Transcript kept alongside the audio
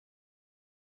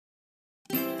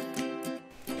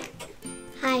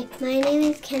Hi, my name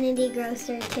is Kennedy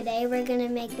Grosser. Today we're going to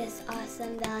make this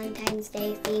awesome Valentine's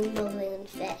Day themed balloon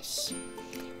fish.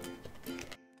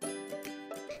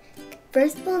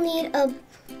 First we'll need a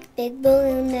big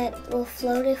balloon that will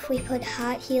float if we put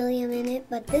hot helium in it,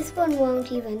 but this one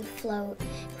won't even float.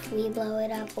 If we blow it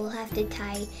up, we'll have to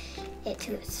tie it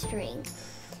to a string.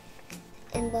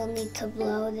 And we'll need to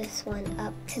blow this one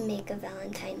up to make a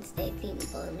Valentine's Day themed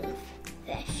balloon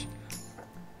fish.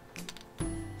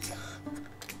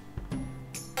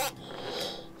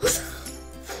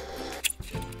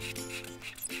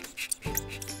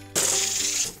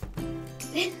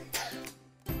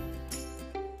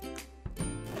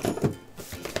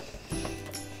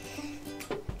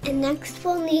 And next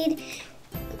we'll need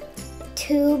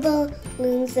 2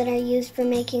 balloons that are used for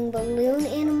making balloon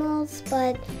animals,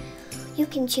 but you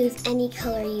can choose any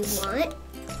color you want.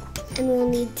 And we'll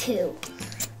need 2.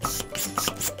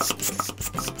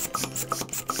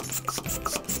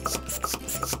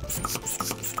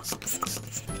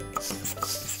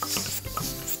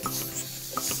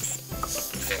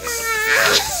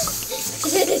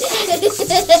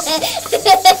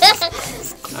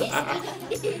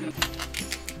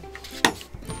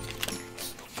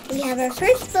 We have our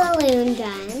first balloon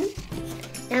done.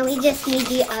 Now we just need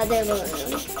the other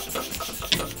balloon.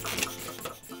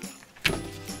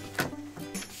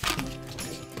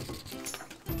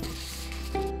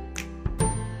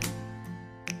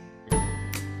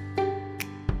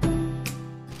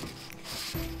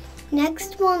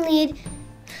 Next we'll need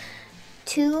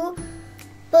 2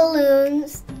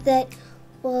 balloons that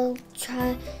we'll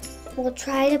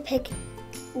try to pick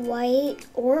white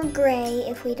or gray.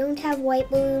 If we don't have white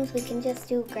balloons, we can just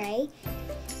do gray.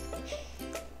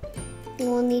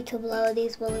 And we'll need to blow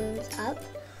these balloons up.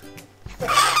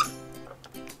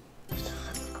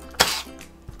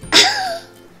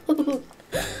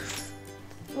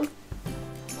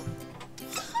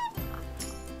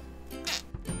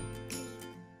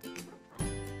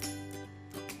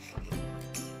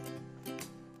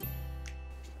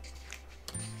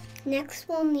 Next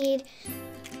we'll need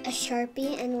a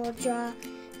Sharpie and we'll draw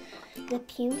the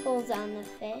pupils on the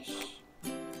fish.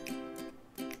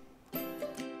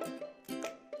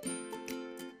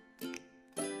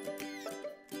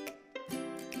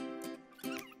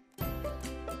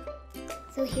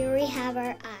 So here we have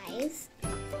our eyes.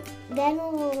 Then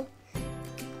we'll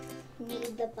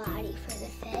need the body for the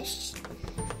fish.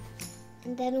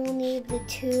 And then we'll need the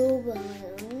 2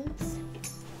 balloons.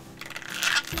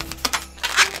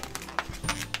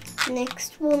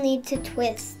 Next, we'll need to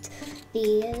twist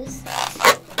these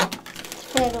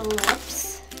for the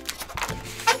lips.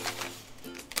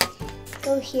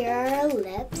 So here are our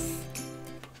lips.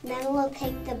 Then we'll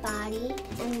take the body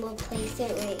and we'll place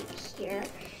it right here.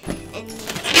 And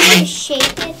we'll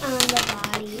shape it on the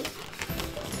body.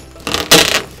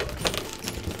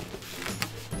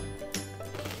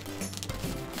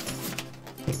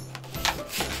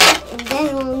 And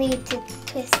then we'll need to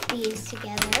twist these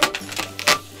together.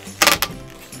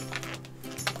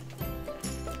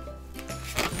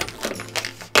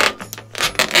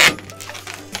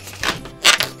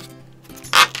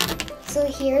 So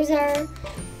here's our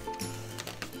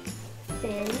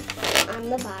fin on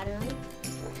the bottom.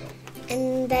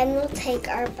 And then we'll take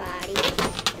our body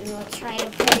and we'll try to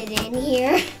put it in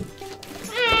here.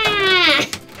 Ah!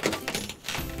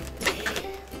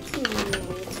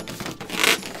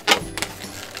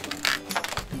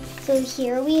 So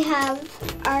here we have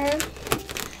our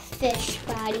fish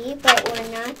body, but we're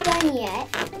not done yet.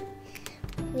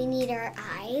 We need our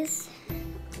eyes.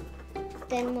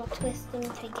 Then we'll twist them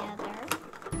together.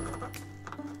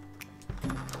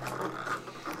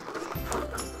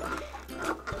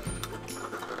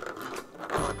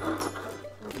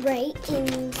 Right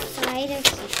inside of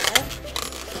here.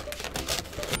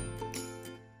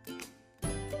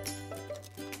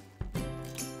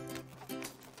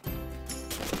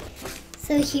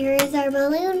 So here is our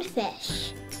balloon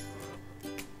fish.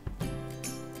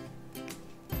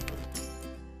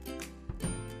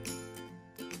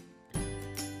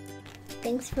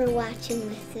 Thanks for watching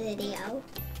this video.